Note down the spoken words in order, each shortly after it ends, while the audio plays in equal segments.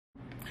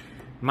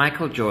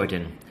Michael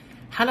Jordan.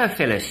 Hello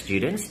fellow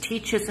students,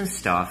 teachers and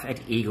staff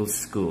at Eagle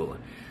School.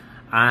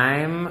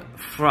 I'm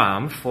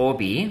from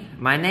 4B.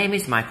 My name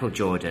is Michael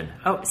Jordan.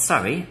 Oh,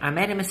 sorry, I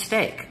made a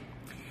mistake.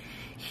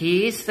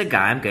 He's the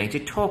guy I'm going to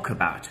talk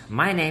about.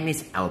 My name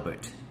is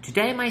Albert.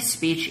 Today my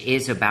speech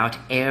is about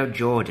Air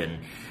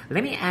Jordan.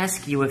 Let me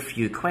ask you a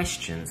few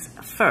questions.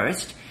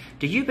 First,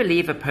 do you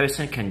believe a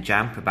person can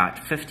jump about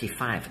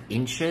 55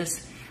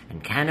 inches?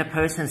 And can a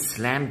person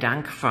slam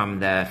dunk from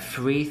the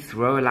free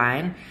throw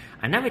line?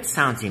 I know it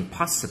sounds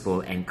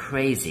impossible and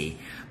crazy,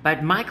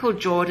 but Michael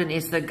Jordan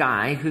is the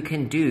guy who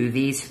can do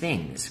these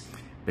things.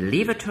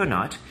 Believe it or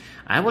not,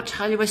 I will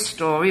tell you a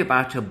story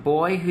about a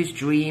boy whose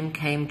dream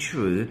came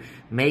true,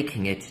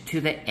 making it to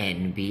the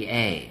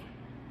NBA.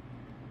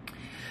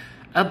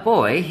 A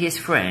boy, his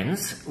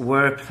friends,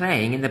 were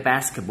playing in the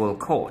basketball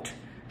court.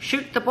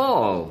 "Shoot the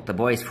ball," the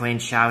boy's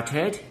friend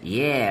shouted.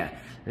 "Yeah,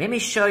 let me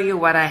show you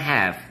what I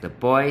have," the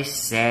boy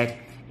said,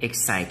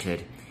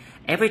 excited.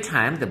 Every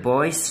time the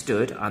boy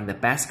stood on the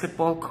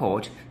basketball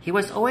court, he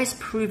was always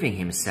proving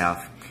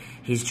himself.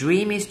 His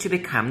dream is to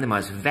become the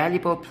most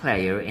valuable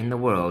player in the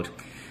world.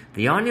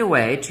 The only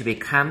way to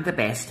become the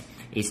best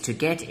is to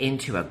get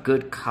into a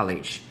good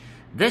college.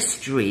 This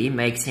dream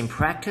makes him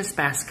practice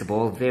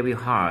basketball very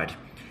hard.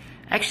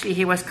 Actually,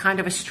 he was kind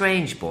of a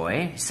strange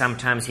boy.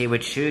 Sometimes he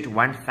would shoot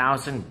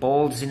 1,000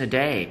 balls in a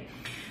day.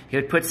 He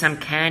would put some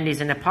candies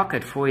in a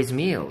pocket for his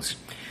meals.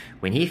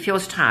 When he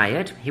feels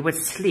tired, he would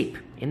sleep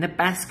in the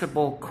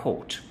basketball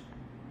court.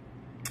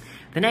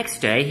 The next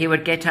day, he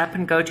would get up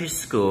and go to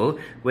school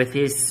with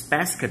his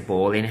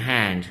basketball in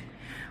hand.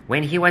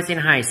 When he was in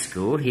high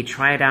school, he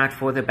tried out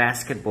for the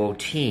basketball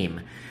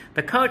team.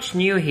 The coach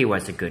knew he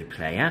was a good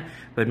player,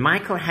 but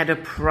Michael had a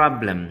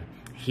problem.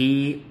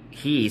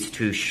 He's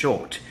too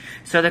short.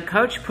 So the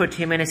coach put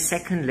him in a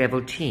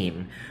second-level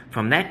team.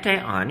 From that day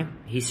on,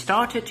 he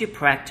started to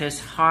practice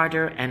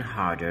harder and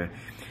harder.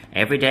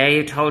 Every day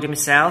he told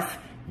himself,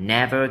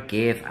 never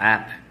give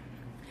up.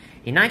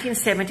 In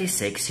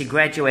 1976, he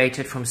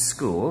graduated from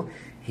school.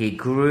 He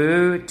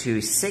grew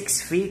to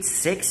 6 feet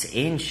 6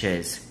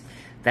 inches.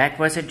 That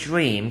was a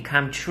dream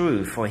come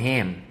true for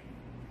him.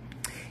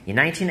 In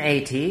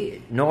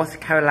 1980, North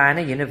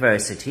Carolina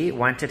University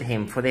wanted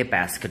him for their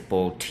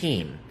basketball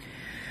team.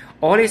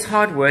 All his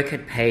hard work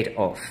had paid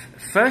off.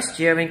 First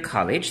year in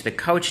college, the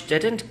coach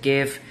didn't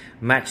give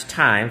much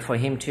time for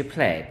him to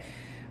play.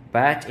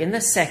 But in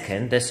the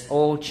second, this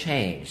all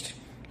changed.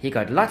 He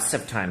got lots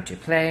of time to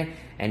play,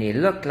 and he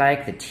looked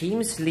like the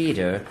team's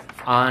leader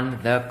on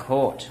the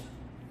court.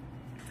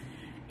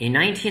 In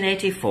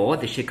 1984,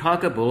 the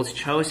Chicago Bulls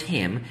chose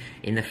him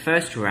in the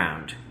first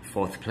round,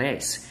 4th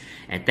place.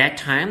 At that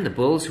time, the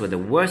Bulls were the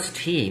worst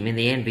team in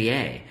the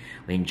NBA.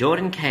 When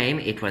Jordan came,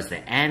 it was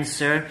the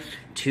answer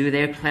to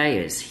their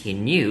players. He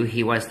knew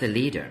he was the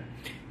leader.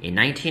 In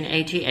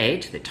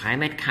 1988, the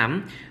time had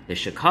come. The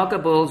Chicago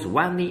Bulls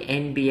won the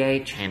NBA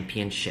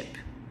championship.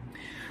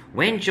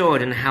 When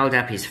Jordan held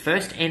up his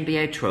first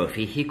NBA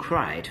trophy, he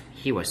cried.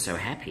 He was so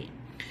happy.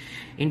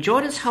 In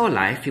Jordan's whole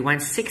life, he won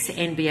 6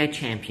 NBA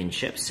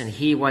championships, and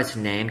he was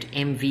named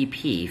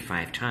MVP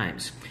 5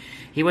 times.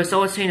 He was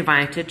also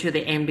invited to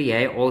the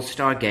NBA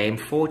All-Star Game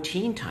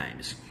 14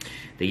 times.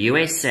 The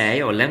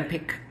USA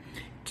Olympic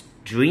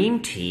Dream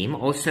Team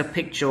also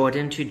picked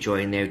Jordan to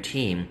join their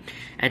team.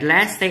 At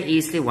last, they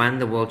easily won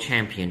the World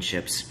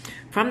Championships.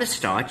 From the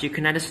start, you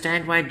can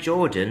understand why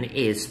Jordan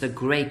is the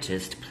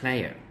greatest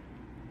player.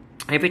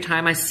 Every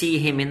time I see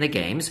him in the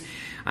games,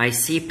 I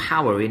see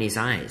power in his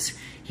eyes.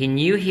 He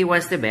knew he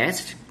was the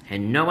best,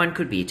 and no one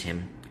could beat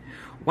him.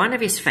 One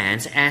of his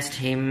fans asked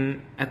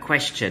him a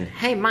question.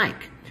 "Hey,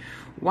 Mike,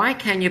 why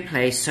can you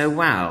play so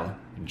well?"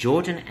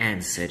 Jordan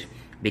answered,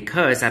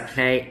 "Because I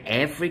play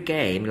every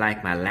game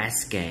like my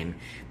last game.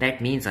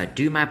 That means I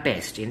do my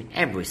best in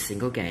every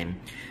single game.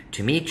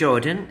 To me,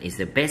 Jordan is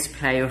the best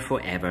player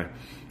forever.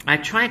 I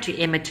try to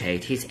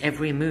imitate his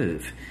every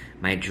move.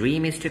 My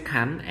dream is to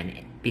come and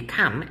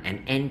become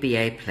an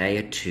NBA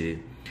player too.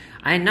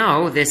 I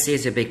know this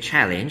is a big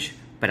challenge,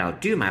 but I'll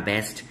do my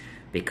best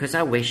because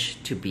I wish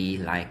to be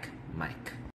like Mike."